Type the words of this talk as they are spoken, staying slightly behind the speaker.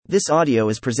This audio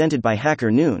is presented by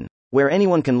Hacker Noon, where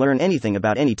anyone can learn anything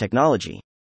about any technology.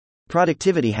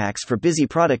 Productivity Hacks for Busy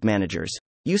Product Managers,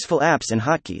 Useful Apps and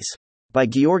Hotkeys. By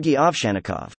Georgy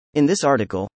Ovsyannikov. In this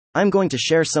article, I'm going to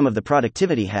share some of the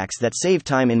productivity hacks that save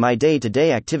time in my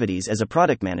day-to-day activities as a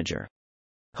product manager.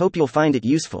 Hope you'll find it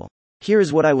useful. Here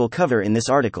is what I will cover in this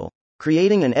article.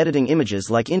 Creating and editing images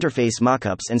like interface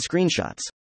mockups and screenshots.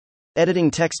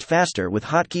 Editing text faster with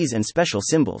hotkeys and special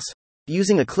symbols.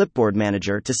 Using a clipboard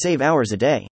manager to save hours a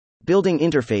day. Building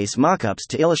interface mockups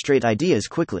to illustrate ideas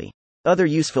quickly. Other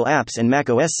useful apps and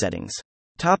macOS settings.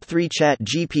 Top 3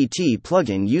 ChatGPT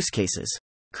plugin use cases.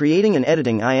 Creating and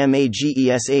editing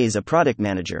images. As a product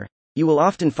manager, you will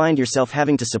often find yourself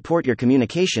having to support your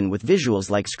communication with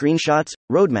visuals like screenshots,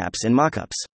 roadmaps, and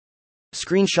mockups.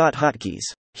 Screenshot hotkeys.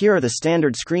 Here are the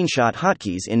standard screenshot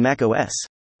hotkeys in macOS.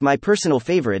 My personal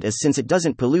favorite is since it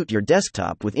doesn't pollute your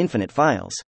desktop with infinite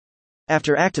files.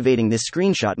 After activating this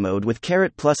screenshot mode with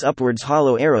caret plus upwards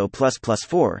hollow arrow plus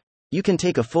 4, you can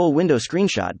take a full window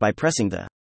screenshot by pressing the.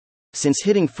 Since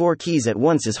hitting 4 keys at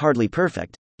once is hardly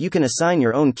perfect, you can assign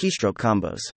your own keystroke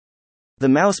combos. The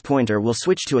mouse pointer will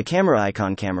switch to a camera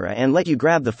icon camera and let you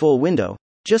grab the full window,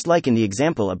 just like in the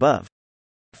example above.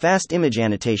 Fast image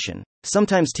annotation.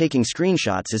 Sometimes taking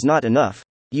screenshots is not enough.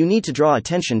 You need to draw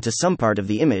attention to some part of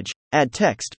the image, add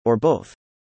text, or both.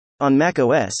 On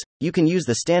macOS, you can use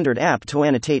the standard app to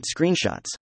annotate screenshots.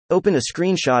 Open a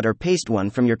screenshot or paste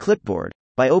one from your clipboard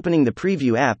by opening the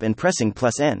preview app and pressing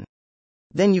 +N.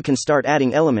 Then you can start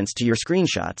adding elements to your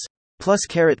screenshots.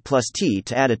 +T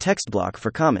to add a text block for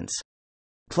comments.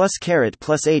 +A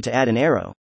to add an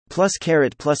arrow.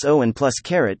 +O and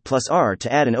 +R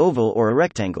to add an oval or a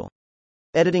rectangle.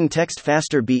 Editing text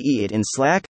faster, be it in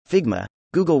Slack, Figma,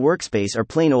 Google Workspace, or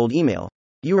plain old email.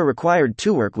 You are required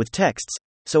to work with texts,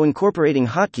 so incorporating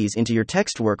hotkeys into your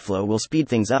text workflow will speed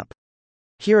things up.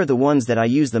 Here are the ones that I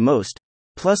use the most.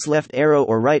 +left arrow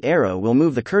or right arrow will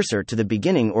move the cursor to the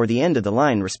beginning or the end of the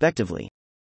line respectively.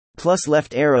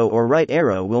 +left arrow or right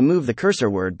arrow will move the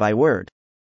cursor word by word.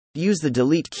 Use the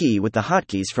delete key with the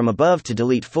hotkeys from above to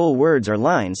delete full words or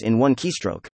lines in one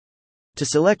keystroke. To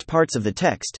select parts of the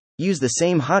text, use the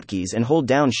same hotkeys and hold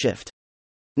down Shift.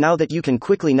 Now that you can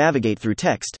quickly navigate through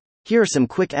text, here are some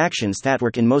quick actions that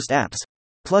work in most apps.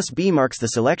 +B marks the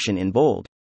selection in bold.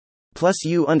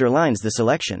 +U underlines the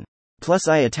selection.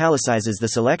 +I italicizes the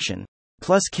selection.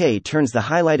 +K turns the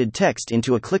highlighted text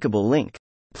into a clickable link.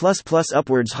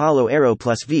 +upwards hollow arrow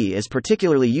 +V is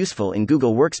particularly useful in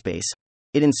Google Workspace.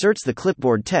 It inserts the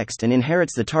clipboard text and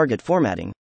inherits the target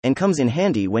formatting, and comes in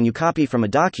handy when you copy from a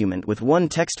document with one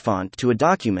text font to a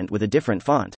document with a different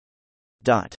font.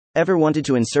 Ever wanted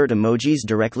to insert emojis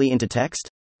directly into text?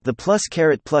 The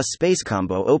 +space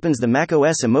combo opens the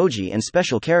macOS emoji and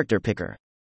special character picker.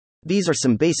 These are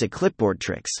some basic clipboard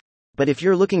tricks. But if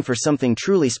you're looking for something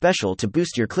truly special to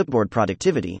boost your clipboard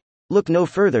productivity, look no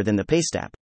further than the Paste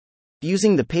app.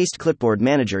 Using the Paste Clipboard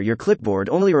Manager, your clipboard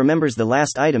only remembers the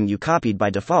last item you copied by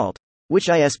default, which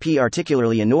is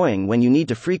particularly annoying when you need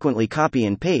to frequently copy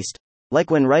and paste,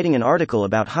 like when writing an article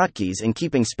about hotkeys and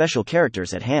keeping special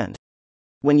characters at hand.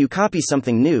 When you copy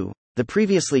something new, the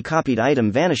previously copied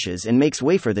item vanishes and makes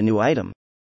way for the new item.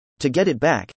 To get it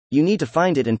back, you need to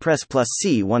find it and press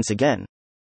 +C once again.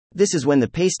 This is when the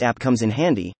Paste app comes in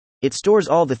handy. It stores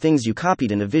all the things you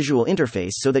copied in a visual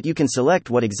interface so that you can select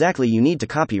what exactly you need to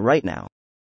copy right now.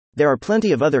 There are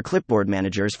plenty of other clipboard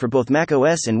managers for both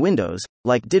macOS and Windows,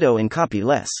 like Ditto and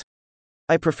Copyless.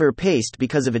 I prefer Paste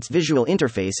because of its visual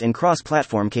interface and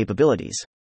cross-platform capabilities.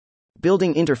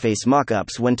 Building interface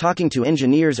mockups. When talking to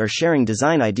engineers or sharing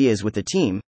design ideas with the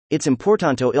team, it's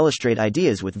important to illustrate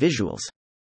ideas with visuals.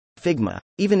 Figma.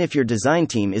 Even if your design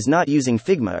team is not using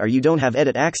Figma or you don't have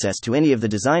edit access to any of the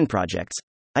design projects,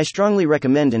 I strongly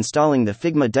recommend installing the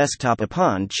Figma desktop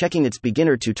upon checking its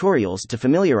beginner tutorials to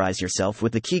familiarize yourself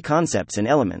with the key concepts and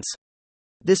elements.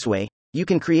 This way, you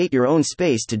can create your own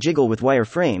space to jiggle with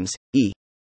wireframes,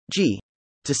 e.g.,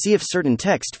 to see if certain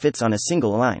text fits on a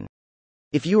single line.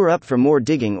 If you are up for more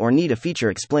digging or need a feature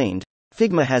explained,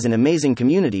 Figma has an amazing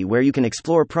community where you can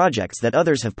explore projects that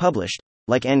others have published,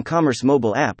 like an e-commerce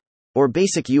mobile app, or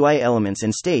basic UI elements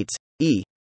and states,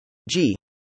 e.g.,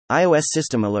 iOS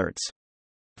system alerts.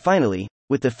 Finally,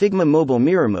 with the Figma Mobile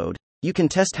Mirror Mode, you can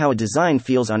test how a design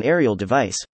feels on aerial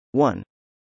device. 1.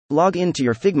 Log into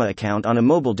your Figma account on a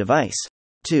mobile device.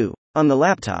 2. On the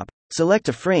laptop, select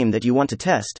a frame that you want to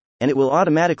test, and it will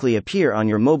automatically appear on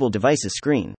your mobile device's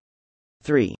screen.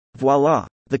 3. Voila!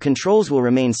 The controls will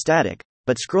remain static,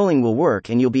 but scrolling will work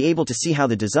and you'll be able to see how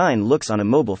the design looks on a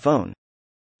mobile phone.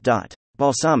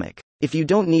 Balsamic. If you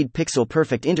don't need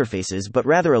pixel-perfect interfaces but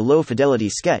rather a low-fidelity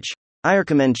sketch, I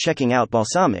recommend checking out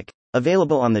Balsamiq,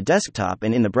 available on the desktop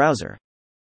and in the browser.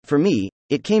 For me,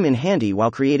 it came in handy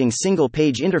while creating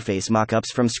single-page interface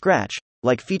mockups from scratch,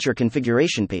 like feature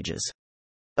configuration pages.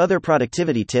 Other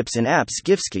productivity tips and apps: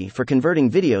 Gifsky for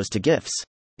converting videos to GIFs.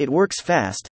 It works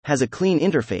fast, has a clean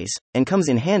interface, and comes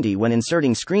in handy when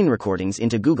inserting screen recordings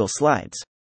into Google Slides.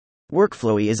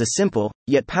 Workflowy is a simple,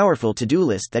 yet powerful to-do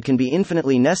list that can be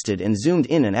infinitely nested and zoomed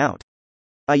in and out.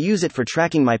 I use it for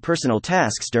tracking my personal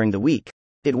tasks during the week.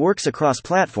 It works across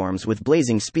platforms with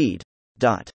blazing speed.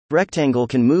 Rectangle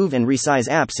can move and resize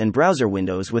apps and browser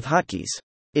windows with hotkeys.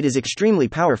 It is extremely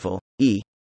powerful,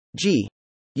 e.g.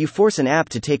 you force an app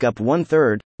to take up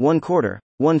 1/3, 1/4,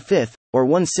 1/5, or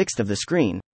 1/6 of the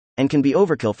screen, and can be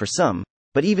overkill for some,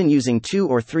 but even using 2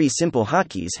 or 3 simple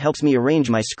hotkeys helps me arrange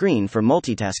my screen for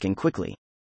multitasking quickly.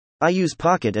 I use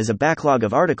Pocket as a backlog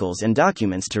of articles and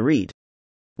documents to read.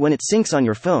 When it syncs on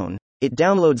your phone, it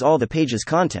downloads all the page's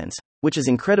contents, which is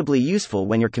incredibly useful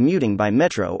when you're commuting by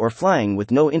metro or flying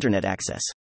with no internet access.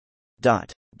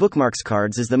 Bookmarks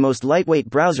Cards is the most lightweight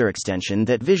browser extension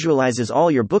that visualizes all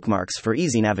your bookmarks for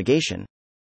easy navigation.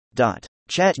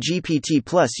 ChatGPT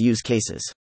Plus use cases.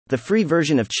 The free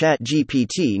version of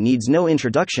ChatGPT needs no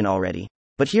introduction already,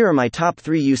 but here are my top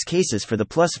 3 use cases for the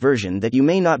Plus version that you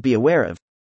may not be aware of.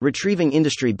 Retrieving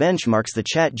industry benchmarks. The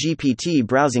ChatGPT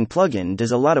browsing plugin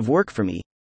does a lot of work for me.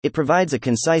 It provides a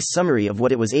concise summary of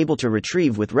what it was able to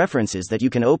retrieve with references that you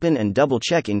can open and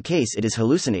double-check in case it is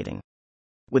hallucinating.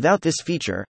 Without this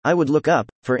feature, I would look up,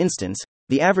 for instance,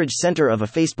 the average center of a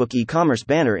Facebook e-commerce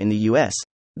banner in the US,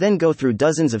 then go through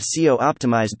dozens of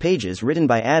SEO-optimized pages written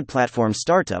by ad platform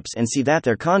startups and see that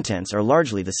their contents are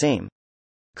largely the same.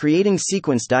 Creating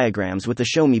sequence diagrams with the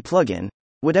Show Me plugin.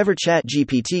 Whatever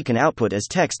ChatGPT can output as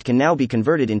text can now be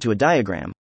converted into a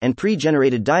diagram, and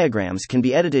pre-generated diagrams can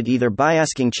be edited either by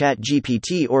asking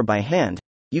ChatGPT or by hand.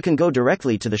 You can go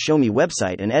directly to the Show Me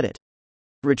website and edit.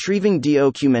 Retrieving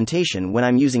documentation. When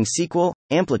I'm using SQL,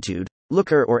 Amplitude,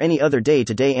 Looker, or any other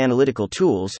day-to-day analytical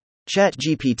tools,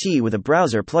 ChatGPT with a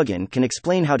browser plugin can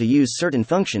explain how to use certain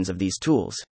functions of these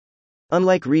tools.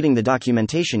 Unlike reading the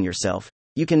documentation yourself,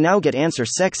 you can now get answers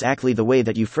exactly the way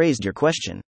that you phrased your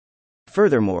question.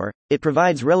 Furthermore, it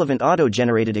provides relevant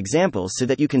auto-generated examples so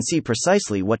that you can see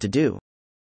precisely what to do.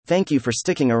 Thank you for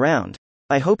sticking around.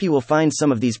 I hope you will find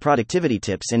some of these productivity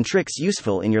tips and tricks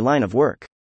useful in your line of work.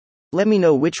 Let me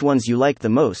know which ones you like the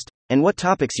most, and what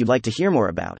topics you'd like to hear more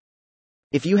about.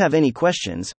 If you have any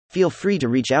questions, feel free to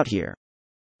reach out here.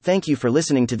 Thank you for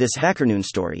listening to this HackerNoon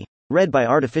story, read by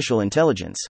Artificial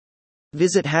Intelligence.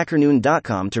 Visit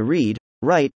hackernoon.com to read,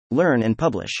 write, learn, and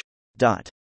publish.